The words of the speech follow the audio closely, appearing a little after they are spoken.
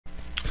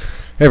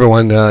Hey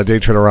everyone,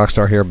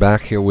 DayTraderRockStar here,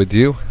 back here with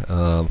you.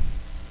 We're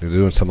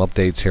doing some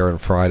updates here on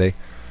Friday.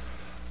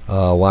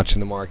 Watching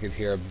the market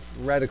here,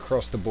 right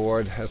across the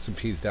board.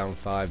 S&P's down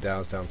 5,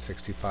 Dow's down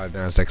 65,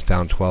 Nasdaq's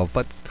down 12.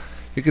 But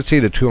you can see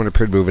the 200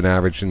 period moving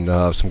average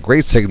and some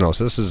great signals.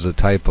 This is the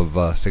type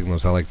of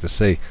signals I like to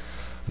see.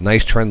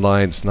 Nice trend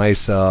lines,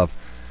 nice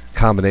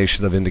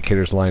combination of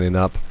indicators lining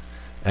up.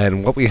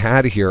 And what we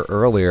had here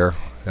earlier,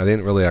 I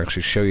didn't really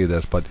actually show you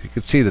this, but you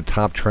could see the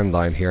top trend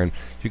line here, and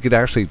you could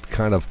actually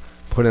kind of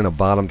put in a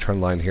bottom trend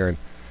line here, and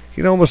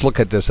you can almost look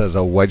at this as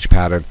a wedge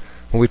pattern.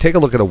 When we take a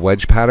look at a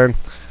wedge pattern,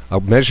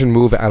 a measured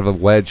move out of a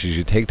wedge is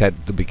you take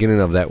that the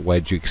beginning of that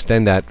wedge, you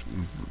extend that.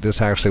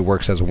 This actually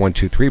works as a 1,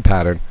 2, 3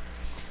 pattern.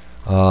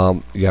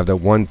 You have the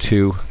 1,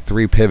 2,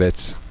 3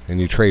 pivots,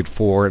 and you trade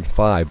 4 and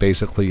 5.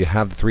 Basically, you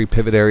have the 3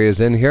 pivot areas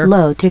in here.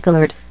 Low tick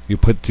alert. You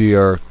put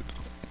your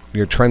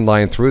trend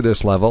line through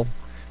this level,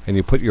 and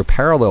you put your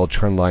parallel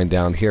trend line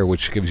down here,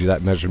 which gives you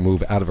that measured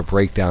move out of a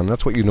breakdown.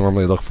 That's what you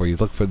normally look for. You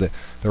look for the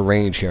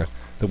range here.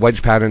 The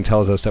wedge pattern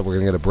tells us that we're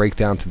going to get a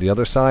breakdown to the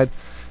other side.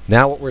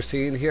 Now what we're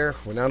seeing here,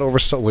 we don't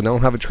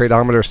have a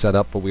tradeometer set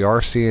up, but we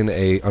are seeing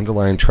a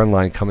underlying trend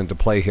line come into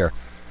play here.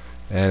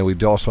 And we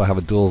do also have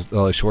a dual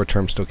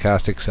short-term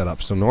stochastic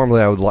setup. So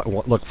normally I would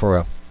look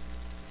for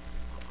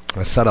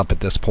a setup at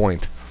this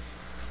point.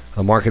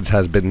 The markets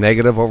has been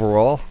negative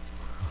overall.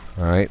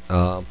 All right.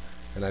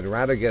 And I'd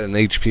rather get an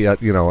HP,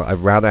 I'd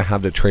rather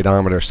have the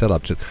tradeometer set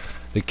up.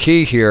 The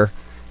key here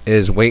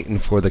is waiting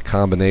for the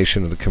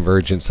combination of the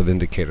convergence of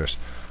indicators.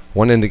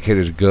 1 indicator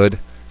is good,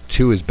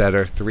 2 is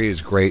better, 3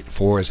 is great,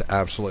 4 is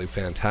absolutely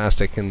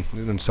fantastic, and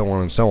so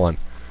on and so on.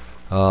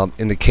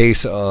 In the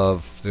case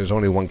of, there's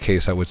only one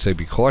case I would say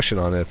be caution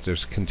on it. If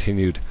there's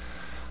continued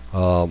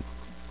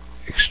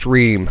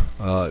extreme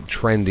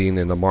trending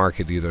in the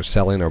market, either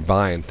selling or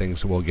buying,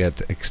 things will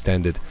get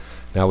extended.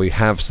 Now we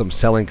have some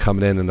selling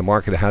coming in, and the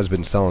market has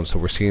been selling, so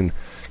we're seeing,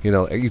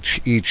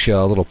 each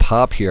little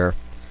pop here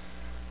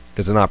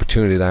is an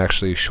opportunity to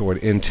actually short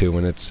into,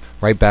 and it's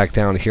right back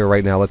down here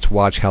right now. Let's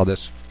watch how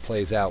this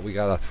plays out. We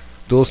got a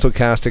dual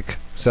stochastic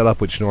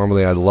setup, which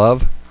normally I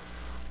love,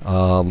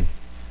 and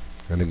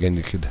again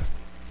you could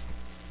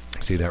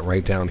see that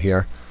right down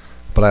here.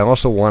 But I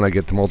also want to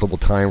get the multiple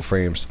time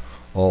frames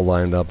all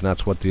lined up, and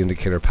that's what the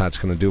indicator pat's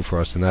going to do for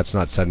us, and that's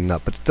not setting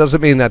up. But it doesn't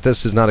mean that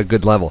this is not a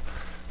good level.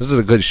 This is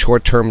a good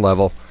short-term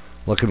level.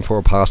 Looking for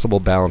a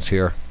possible bounce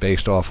here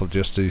based off of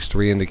just these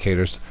 3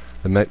 indicators.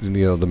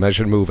 The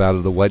measured move out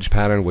of the wedge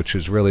pattern, which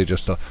is really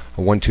just a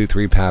 1, 2,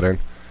 3 pattern.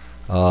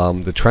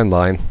 The trend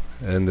line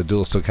and the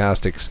dual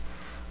stochastics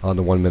on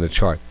the 1-minute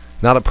chart.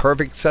 Not a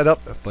perfect setup,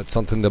 but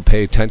something to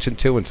pay attention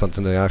to and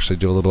something to actually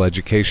do a little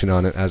education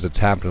on it as it's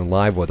happening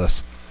live with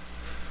us.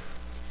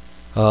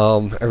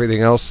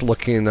 Everything else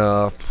looking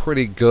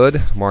pretty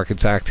good.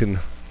 Market's acting,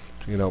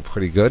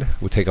 pretty good.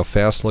 We'll take a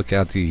fast look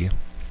at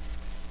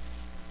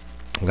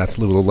that's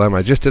Lululemon.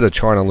 I just did a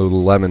chart on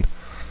Lululemon,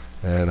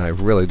 and I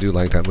really do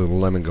like that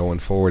Lululemon going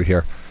forward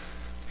here.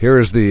 Here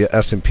is the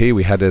S&P.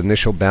 We had the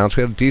initial bounce.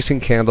 We had a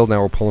decent candle.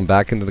 Now we're pulling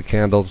back into the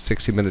candle. The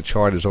 60-minute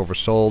chart is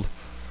oversold.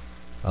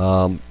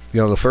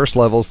 The first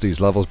levels,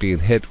 these levels being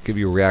hit, give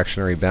you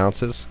reactionary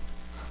bounces.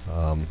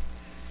 And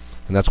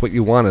that's what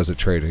you want as a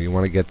trader. You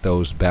want to get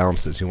those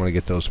bounces. You want to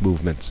get those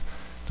movements.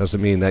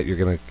 Doesn't mean that you're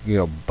going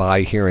to,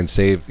 buy here and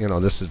save.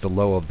 This is the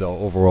low of the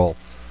overall,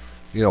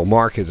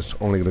 market is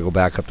only going to go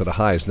back up to the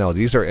highs. Now,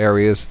 these are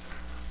areas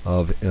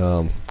of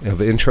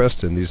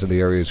interest, and these are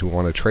the areas we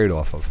want to trade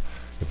off of.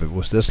 If it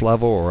was this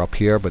level or up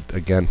here, but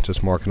again,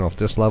 just marking off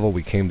this level,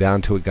 we came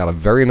down to it, got a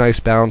very nice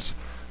bounce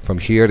from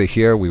here to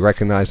here. We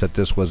recognize that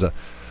this was a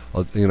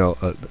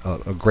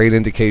great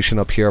indication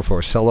up here for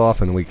a sell-off,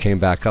 and we came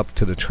back up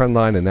to the trend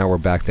line, and now we're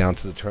back down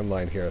to the trend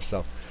line here.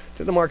 So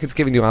the market's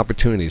giving you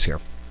opportunities here.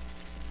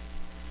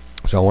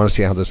 So I want to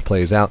see how this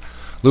plays out.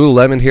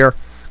 Lululemon here,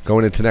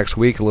 going into next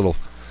week, a little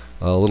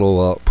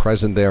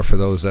present there for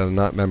those that are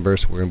not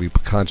members. We're going to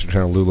be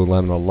concentrating on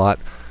Lululemon a lot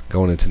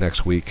going into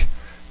next week,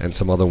 and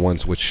some other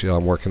ones which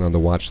I'm working on the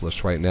watch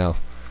list right now.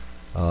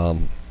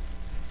 And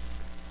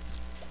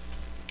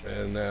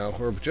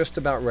we're just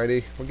about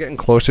ready. We're getting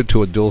closer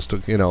to a dual, a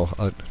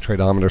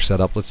tradeometer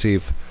setup. Let's see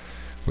if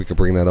we can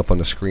bring that up on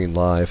the screen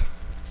live.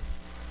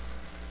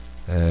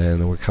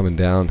 And we're coming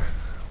down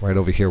right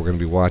over here. We're going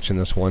to be watching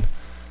this one.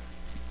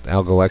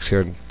 Algo X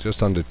here,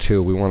 just under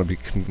 2. We want to be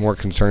more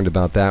concerned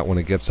about that when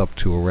it gets up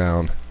to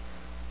around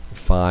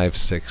 5,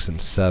 6,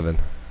 and 7.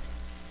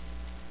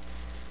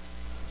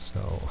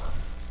 So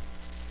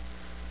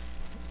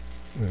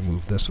I'm going to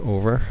move this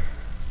over.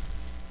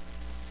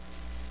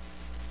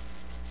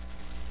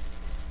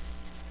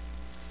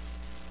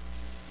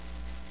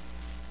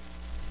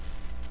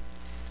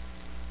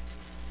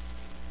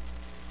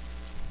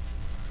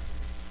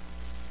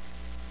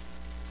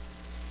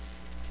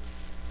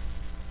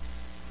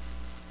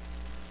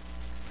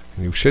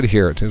 And you should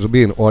hear it. There will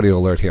be an audio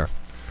alert here.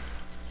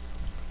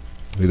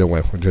 Either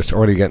way, we're just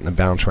already getting the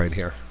bounce right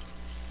here.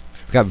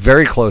 We got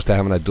very close to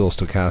having that dual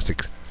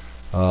stochastic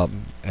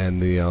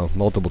and the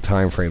multiple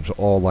time frames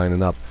all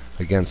lining up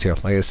against here.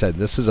 Like I said,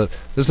 this is a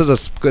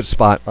good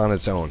spot on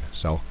its own.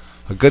 So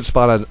a good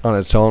spot on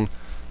its own.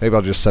 Maybe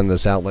I'll just send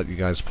this out, let you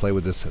guys play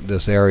with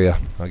this area.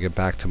 I'll get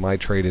back to my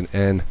trading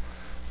and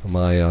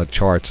my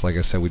charts. Like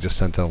I said, we just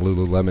sent a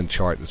Lululemon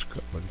chart. It's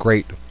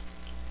great.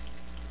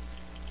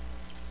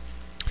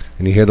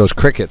 And you hear those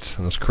crickets.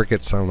 And those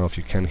crickets, I don't know if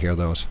you can hear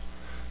those,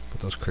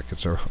 but those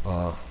crickets are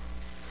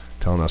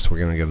telling us we're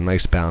going to get a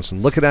nice bounce.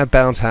 And look at that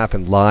bounce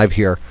happen live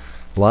here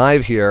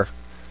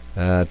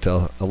at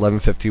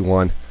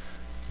 11:51.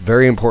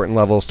 Very important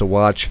levels to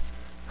watch.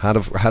 How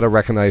to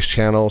recognize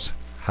channels,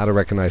 how to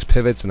recognize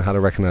pivots, and how to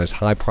recognize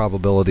high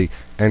probability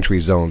entry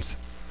zones.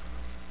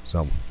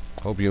 So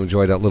hope you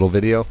enjoyed that little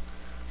video.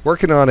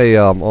 Working on a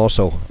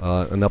also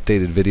an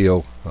updated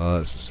video.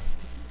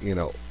 You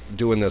know,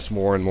 doing this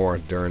more and more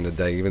during the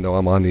day, even though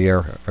I'm on the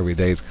air every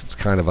day. It's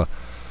kind of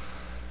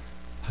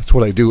that's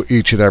what I do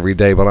each and every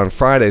day. But on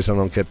Fridays, I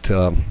don't get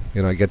to,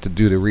 I get to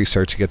do the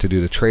research, I get to do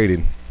the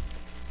trading.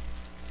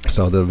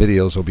 So the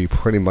videos will be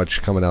pretty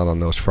much coming out on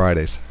those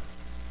Fridays.